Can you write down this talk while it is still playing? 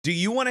Do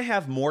you want to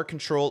have more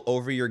control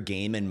over your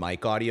game and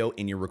mic audio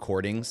in your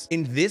recordings?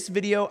 In this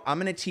video, I'm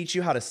going to teach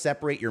you how to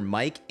separate your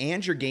mic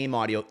and your game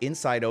audio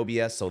inside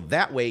OBS so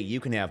that way you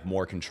can have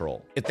more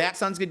control. If that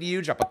sounds good to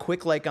you, drop a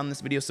quick like on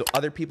this video so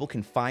other people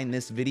can find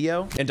this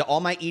video. And to all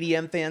my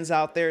EDM fans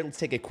out there, let's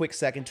take a quick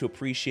second to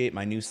appreciate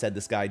my new Said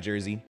This Guy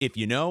jersey. If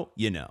you know,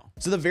 you know.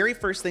 So the very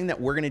first thing that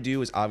we're going to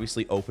do is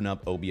obviously open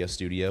up OBS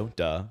Studio,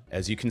 duh.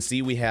 As you can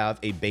see, we have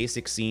a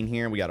basic scene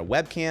here. We got a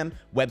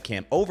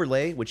webcam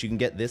overlay, which you can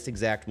get this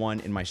exact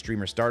one in my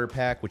streamer starter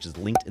pack, which is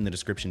linked in the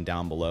description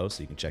down below, so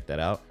you can check that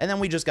out. And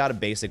then we just got a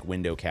basic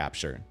window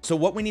capture. So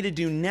what we need to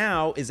do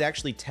now is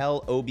actually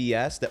tell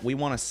OBS that we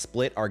want to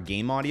split our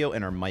game audio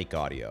and our mic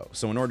audio.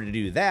 So in order to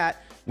do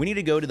that, we need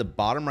to go to the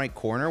bottom right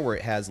corner where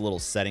it has a little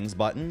settings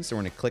button. So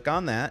we're going to click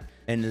on that.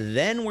 And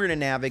then we're going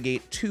to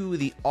navigate to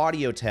the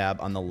audio tab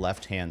on the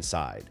left-hand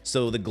side.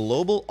 So the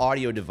global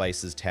audio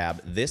devices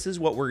tab, this is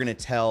what we're going to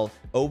tell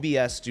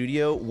OBS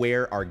Studio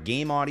where our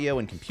game audio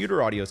and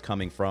computer audio is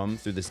coming from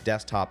through this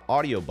desktop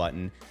audio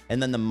button,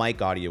 and then the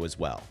mic audio as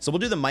well. So we'll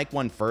do the mic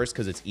one first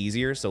because it's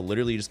easier. So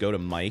literally you just go to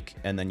mic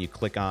and then you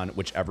click on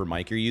whichever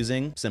mic you're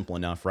using. Simple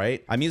enough,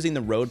 right? I'm using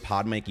the Rode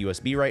PodMic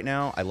USB right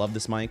now. I love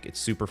this mic. It's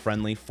super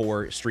friendly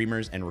for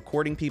streamers and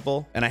recording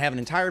people. And I have an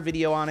entire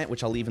video on it,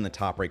 which I'll leave in the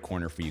top right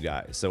corner for you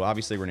guys. So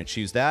obviously we're going to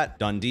choose that.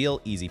 Done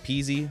deal, easy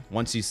peasy.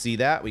 Once you see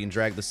that, we can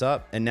drag this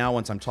up. And now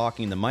once I'm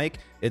talking the mic,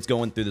 it's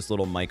going through this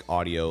little mic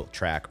audio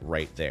track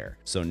right there.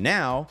 So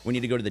now we need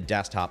to go to the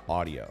desktop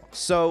audio.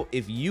 So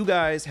if you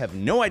guys have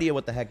no idea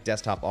what the heck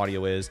desktop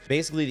audio is,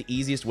 basically the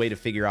easiest way to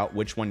figure out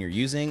which one you're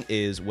using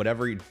is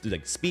whatever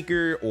like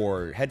speaker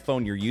or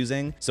headphone you're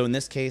using. So in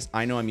this case,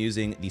 I know I'm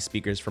using the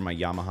speakers from my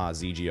Yamaha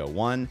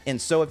ZG01. And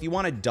so if you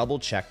want to double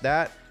check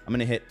that, I'm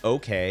gonna hit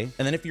OK.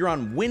 And then if you're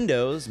on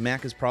Windows,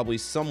 Mac is probably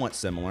somewhat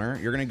similar.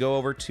 You're gonna go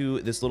over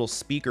to this little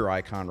speaker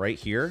icon right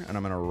here, and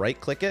I'm gonna right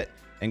click it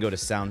and go to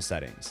sound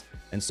settings.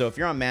 And so if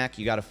you're on Mac,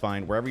 you got to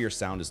find wherever your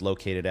sound is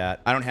located at.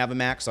 I don't have a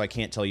Mac, so I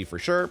can't tell you for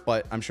sure,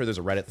 but I'm sure there's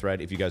a Reddit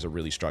thread if you guys are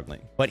really struggling.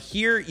 But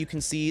here you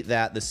can see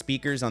that the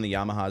speakers on the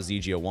Yamaha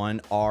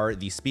ZG01 are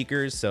the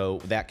speakers. So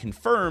that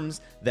confirms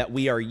that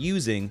we are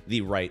using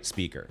the right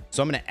speaker.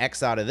 So I'm going to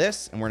X out of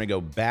this and we're going to go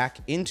back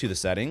into the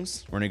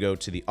settings. We're going to go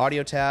to the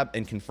audio tab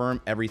and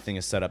confirm everything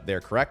is set up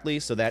there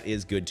correctly. So that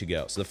is good to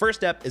go. So the first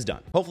step is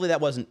done. Hopefully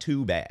that wasn't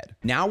too bad.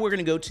 Now we're going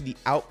to go to the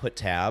output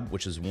tab,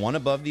 which is one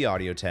above the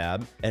audio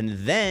tab. And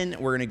then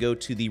we're going to go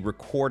to the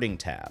recording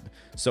tab.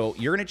 So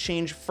you're going to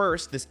change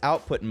first this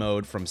output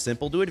mode from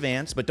simple to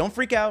advanced, but don't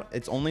freak out.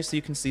 It's only so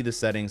you can see the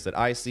settings that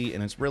I see,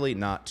 and it's really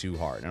not too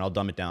hard. And I'll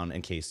dumb it down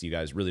in case you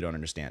guys really don't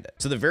understand it.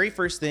 So the very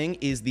first thing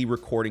is the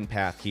recording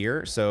path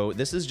here. So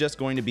this is just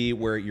going to be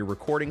where your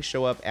recordings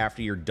show up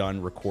after you're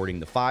done recording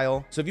the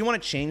file. So if you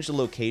want to change the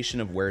location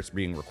of where it's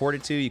being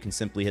recorded to, you can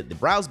simply hit the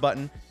browse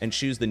button and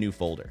choose the new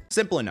folder.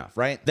 Simple enough,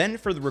 right? Then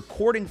for the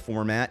recording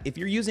format, if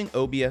you're using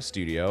OBS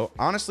Studio,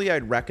 honestly,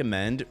 I'd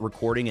recommend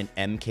recording in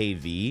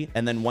MKV.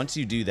 And then once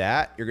you do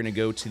that, you're going to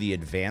go to the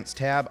advanced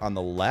tab on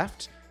the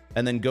left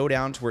and then go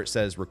down to where it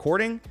says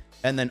recording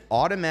and then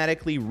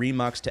automatically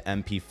remux to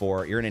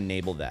MP4. You're going to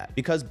enable that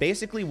because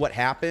basically what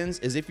happens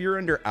is if you're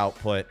under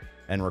output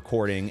and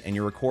recording and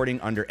you're recording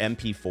under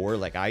MP4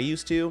 like I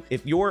used to,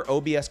 if your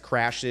OBS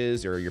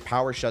crashes or your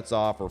power shuts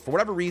off or for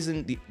whatever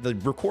reason the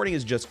recording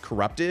is just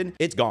corrupted,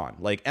 it's gone.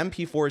 Like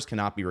MP4s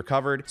cannot be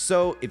recovered.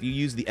 So if you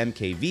use the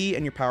MKV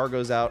and your power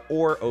goes out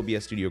or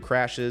OBS Studio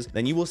crashes,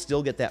 then you will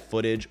still get that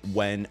footage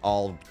when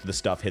all the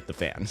stuff hit the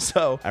fan.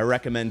 So I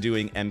recommend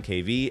doing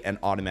MKV and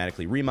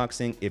automatically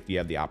remuxing if you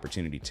have the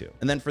opportunity to.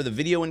 And then for the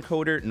video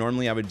encoder,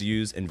 normally I would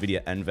use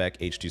NVIDIA NVENC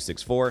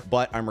H.264,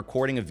 but I'm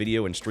recording a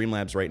video in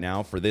Streamlabs right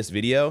now for this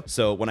video.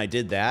 So when I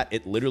did that,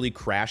 it literally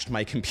crashed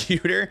my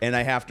computer and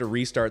I have to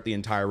restart the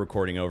entire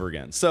recording over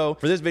again. So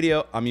for this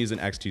video, I'm using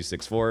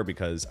X264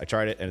 because I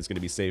tried it and it's going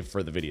to be saved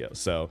for the video.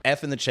 So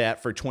F in the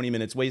chat for 20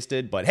 minutes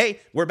wasted, but hey,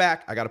 we're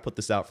back. I got to put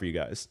this out for you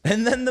guys.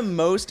 And then the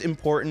most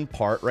important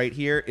part right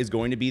here is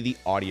going to be the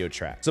audio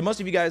track. So most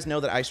of you guys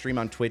know that I stream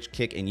on Twitch,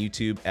 Kick, and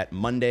YouTube at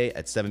Monday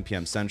at 7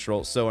 p.m.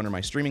 Central. So under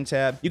my streaming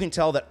tab, you can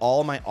tell that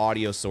all my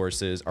audio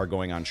sources are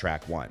going on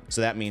track 1.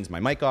 So that means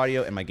my mic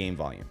audio and my game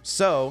volume.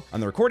 So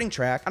on the recording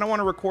track, I don't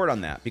want to record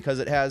on that because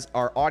it has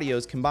our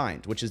audios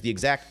combined, which is the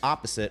exact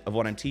opposite of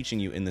what I'm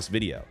teaching you in this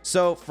video.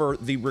 So for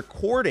the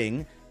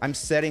recording, I'm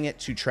setting it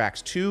to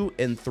tracks 2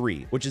 and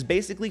 3, which is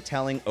basically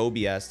telling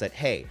OBS that,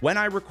 hey, when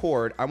I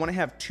record, I want to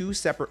have 2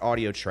 separate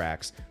audio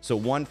tracks. So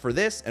one for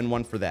this and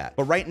one for that.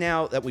 But right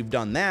now that we've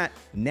done that,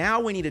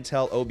 now we need to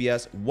tell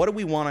OBS, what do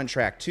we want on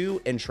track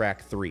 2 and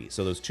track 3?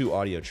 So those 2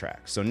 audio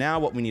tracks. So now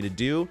what we need to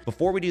do,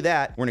 before we do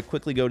that, we're going to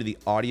quickly go to the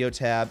audio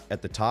tab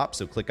at the top.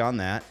 So click on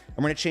that.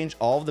 I'm going to change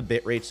all of the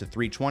bit rates to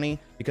 320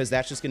 because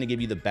that's just going to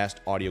give you the best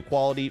audio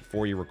quality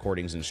for your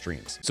recordings and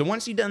streams. So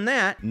once you've done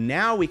that,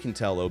 now we can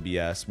tell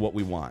OBS what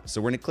we want.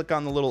 So we're going to click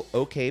on the little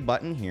OK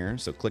button here.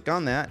 So click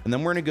on that, and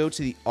then we're going to go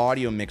to the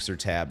audio mixer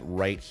tab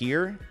right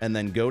here, and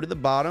then go to the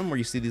bottom where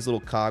you see these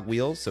little cog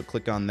wheels. So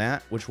click on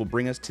that, which will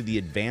bring us to the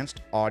advanced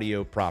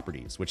audio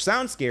properties, which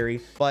sounds scary,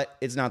 but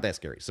it's not that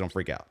scary, so don't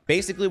freak out.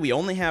 Basically, we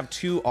only have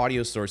two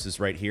audio sources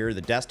right here,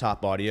 the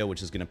desktop audio,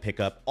 which is going to pick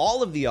up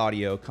all of the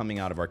audio coming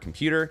out of our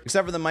computer,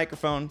 except for the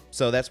microphone.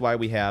 So that's why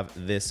we have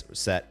this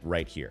set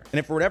right here. And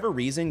if for whatever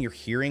reason you're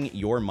hearing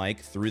your mic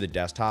through the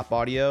desktop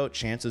audio,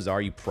 chances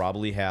are you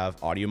probably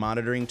have audio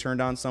monitoring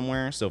turned on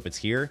somewhere. So if it's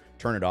here,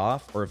 turn it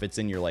off, or if it's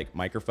in your like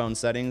microphone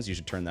settings, you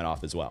should turn that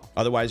off as well.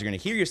 Otherwise, you're going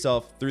to hear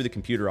yourself through the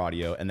computer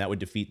audio, and that would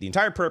defeat the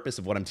entire purpose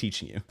of what I'm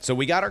teaching you. So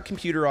we got our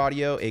computer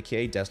audio,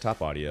 aka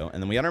desktop audio,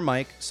 and then we got our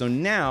mic. So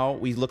now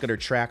we look at our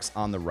tracks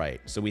on the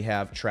right. So we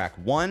have track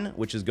 1,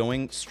 which is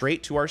going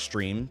straight to our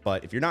stream,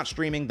 but if you're not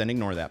streaming, then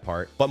ignore that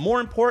part. But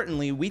more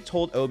importantly, we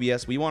told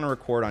OBS we want to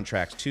record on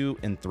tracks 2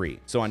 and 3.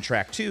 So on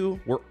track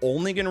 2, we're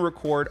only going to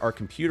record our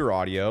computer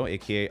audio,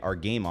 aka our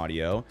game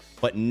audio,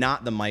 but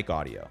not the mic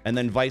audio. And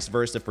then vice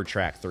versa for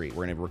track 3.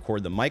 We're going to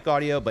record the mic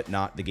audio, but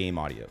not the game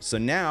audio. So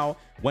now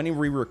when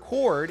we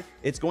record,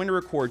 it's going to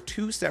record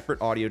 2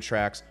 separate audio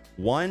tracks,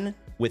 one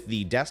with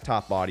the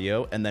desktop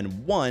audio and then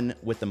one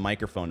with the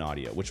microphone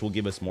audio, which will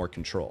give us more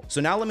control.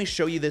 So now let me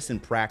show you this in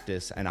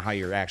practice and how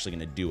you're actually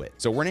going to do it.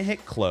 So we're going to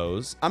hit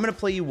close. I'm going to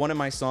play you one of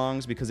my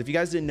songs because if you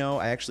guys didn't know,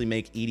 I actually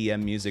make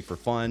EDM music for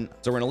fun.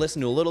 So we're going to listen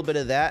to a little bit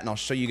of that and I'll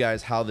show you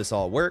guys how this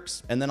all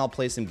works. And then I'll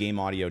play some game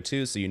audio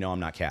too, so you know I'm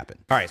not capping.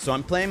 All right, so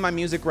I'm playing my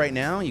music right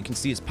now. You can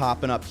see it's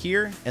popping up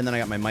here, and then I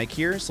got my mic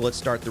here. So let's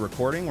start the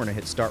recording. We're going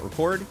to hit start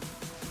record.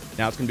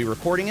 Now it's going to be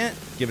recording it.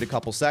 Give it a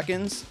couple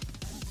seconds.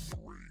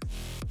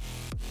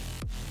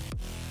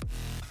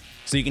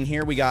 So you can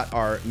hear we got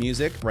our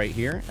music right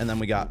here, and then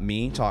we got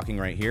me talking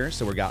right here.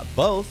 So we got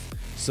both.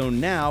 So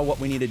now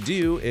what we need to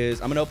do is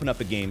I'm gonna open up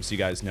a game so you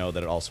guys know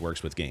that it also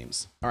works with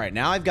games. All right,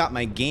 now I've got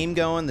my game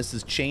going. This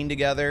is chained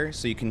together.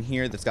 So you can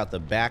hear that's got the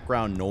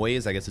background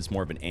noise. I guess it's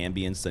more of an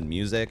ambience than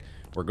music.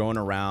 We're going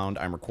around.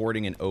 I'm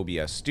recording in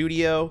OBS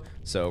Studio.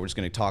 So we're just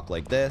going to talk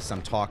like this.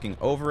 I'm talking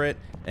over it.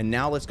 And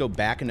now let's go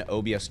back into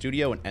OBS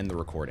Studio and end the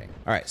recording.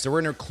 All right, so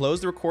we're going to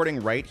close the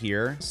recording right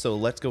here. So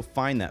let's go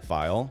find that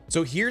file.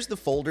 So here's the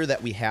folder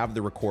that we have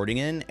the recording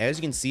in. As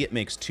you can see, it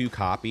makes 2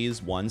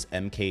 copies. One's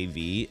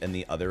MKV and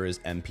the other is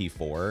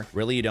MP4.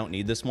 Really, you don't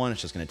need this one.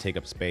 It's just going to take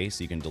up space.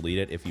 You can delete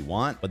it if you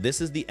want. But this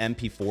is the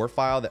MP4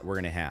 file that we're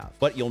going to have.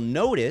 But you'll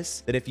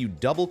notice that if you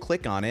double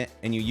click on it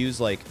and you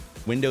use like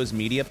Windows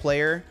Media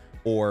Player,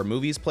 or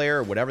Movies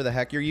Player, or whatever the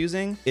heck you're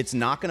using, it's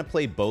not going to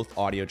play both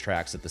audio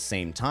tracks at the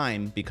same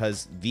time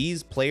because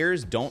these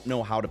players don't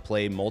know how to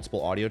play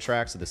multiple audio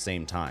tracks at the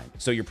same time.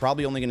 So you're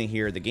probably only going to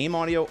hear the game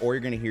audio, or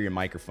you're going to hear your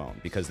microphone,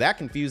 because that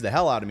confused the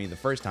hell out of me the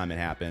first time it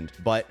happened.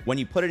 But when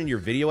you put it in your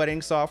video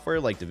editing software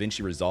like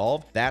DaVinci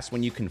Resolve, that's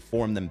when you can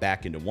form them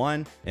back into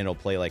one and it'll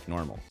play like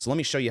normal. So let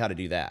me show you how to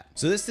do that.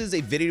 So this is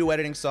a video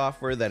editing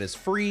software that is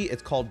free.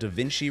 It's called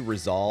DaVinci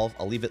Resolve.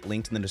 I'll leave it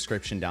linked in the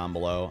description down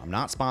below. I'm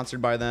not sponsored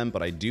by them,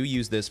 but I do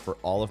use this for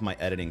all of my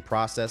editing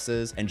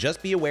processes. And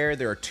just be aware,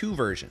 there are 2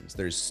 versions.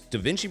 There's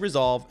DaVinci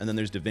Resolve and then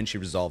there's DaVinci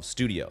Resolve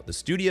Studio. The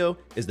Studio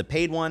is the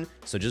paid one,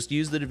 so just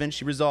use the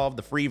DaVinci Resolve,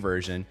 the free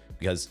version,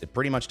 because it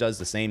pretty much does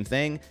the same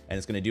thing and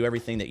it's going to do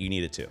everything that you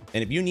need it to.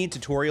 And if you need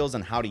tutorials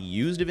on how to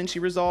use DaVinci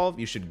Resolve,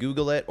 you should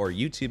Google it or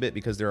YouTube it,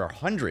 because there are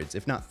hundreds,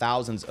 if not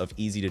thousands, of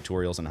easy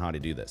tutorials on how to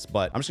do this.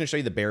 But I'm just going to show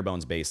you the bare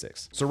bones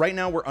basics. So right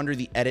now we're under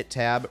the edit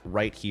tab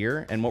right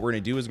here. And what we're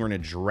going to do is we're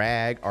going to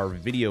drag our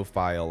video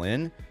file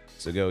in.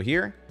 So go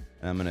here,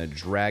 and I'm going to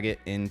drag it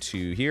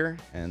into here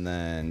and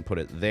then put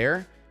it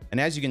there. And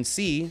as you can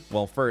see,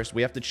 well, first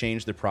we have to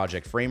change the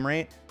project frame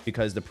rate,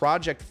 because the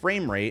project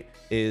frame rate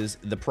is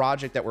the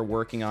project that we're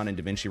working on in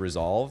DaVinci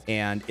Resolve,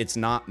 and it's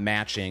not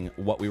matching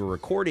what we were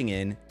recording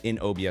in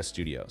OBS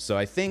Studio. So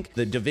I think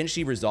the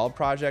DaVinci Resolve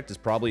project is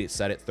probably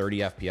set at 30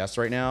 FPS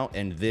right now,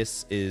 and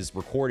this is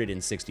recorded in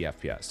 60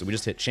 FPS. So we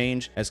just hit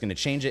change, and it's going to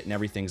change it, and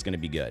everything's going to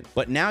be good.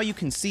 But now you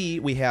can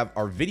see we have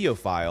our video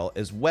file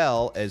as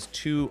well as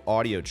 2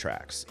 audio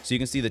tracks. So you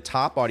can see the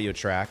top audio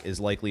track is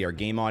likely our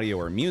game audio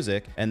or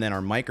music, and then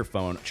our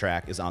microphone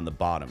track is on the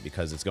bottom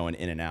because it's going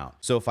in and out.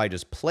 So if I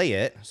just play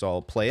it, so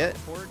I'll play it.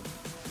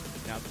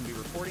 Now it's gonna be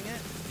recording it.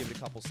 Give it a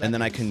couple seconds. And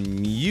then I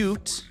can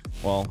mute.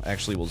 Well,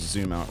 actually, we'll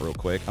zoom out real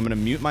quick. I'm gonna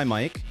mute my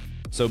mic.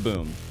 So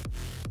boom,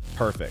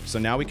 perfect. So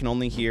now we can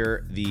only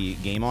hear the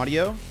game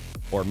audio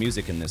or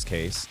music in this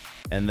case,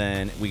 and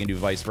then we can do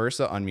vice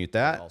versa. Unmute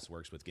that. It also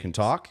works with games. Can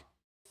talk.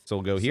 So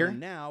we'll go here. So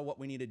now what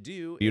we need to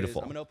do is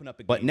I'm gonna open up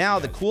a game. But now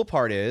the cool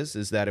part is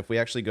that if we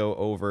actually go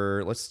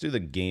over, let's do the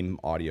game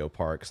audio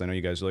part, because I know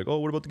you guys are like, oh,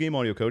 what about the game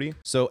audio, Cody?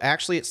 So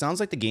actually it sounds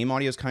like the game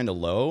audio is kind of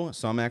low.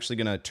 So I'm actually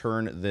gonna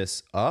turn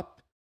this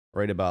up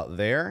right about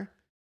there.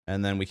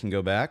 And then we can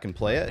go back and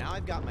play it. Now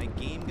I've got my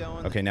game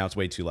going. Okay, now it's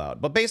way too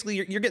loud. But basically,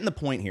 you're getting the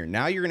point here.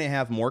 Now you're going to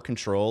have more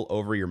control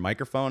over your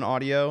microphone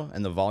audio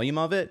and the volume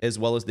of it, as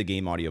well as the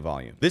game audio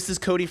volume. This is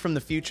Cody from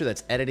the future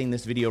that's editing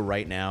this video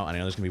right now. And I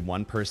know there's going to be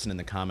one person in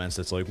the comments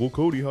that's like, well,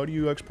 Cody, how do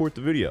you export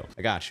the video?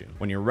 I got you.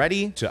 When you're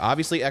ready to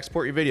obviously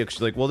export your video, because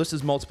you're like, well, this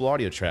is multiple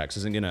audio tracks.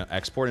 Isn't going to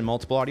export in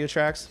multiple audio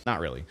tracks?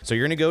 Not really. So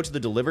you're going to go to the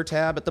Deliver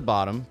tab at the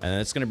bottom, and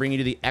then it's going to bring you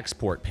to the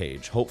export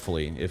page,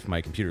 hopefully, if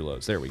my computer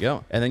loads. There we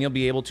go. And then you'll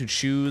be able to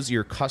choose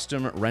your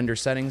custom render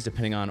settings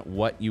depending on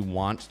what you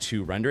want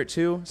to render it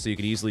to. So you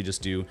could easily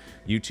just do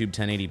YouTube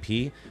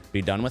 1080p,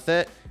 be done with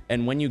it.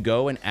 And when you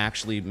go and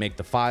actually make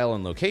the file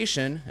and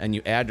location and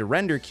you add to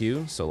render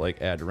queue, so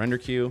like add to render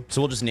queue,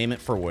 so we'll just name it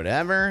for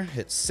whatever,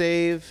 hit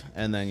save,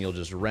 and then you'll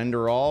just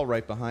render all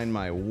right behind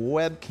my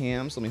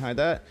webcam. So let me hide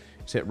that.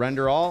 Just hit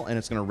render all, and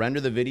it's going to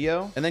render the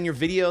video. And then your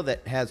video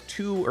that has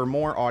 2 or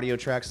more audio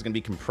tracks is going to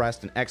be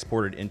compressed and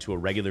exported into a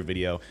regular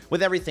video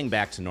with everything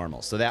back to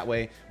normal. So that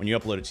way, when you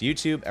upload it to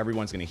YouTube,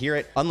 everyone's going to hear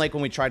it. Unlike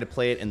when we tried to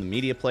play it in the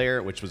media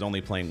player, which was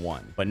only playing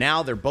 1. But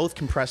now they're both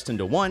compressed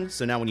into 1.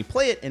 So now when you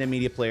play it in a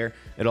media player,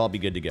 it'll all be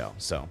good to go.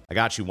 So I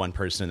got you, one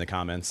person in the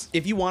comments.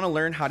 If you want to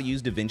learn how to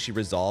use DaVinci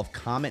Resolve,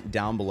 comment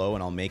down below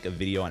and I'll make a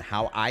video on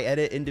how I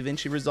edit in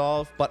DaVinci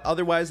Resolve. But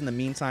otherwise, in the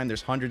meantime,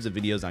 there's hundreds of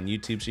videos on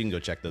YouTube, so you can go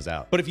check those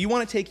out. But if you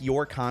want to take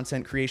your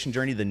content creation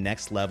journey to the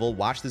next level,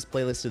 watch this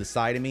playlist to the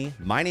side of me.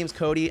 My name's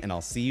Cody, and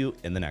I'll see you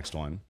in the next one.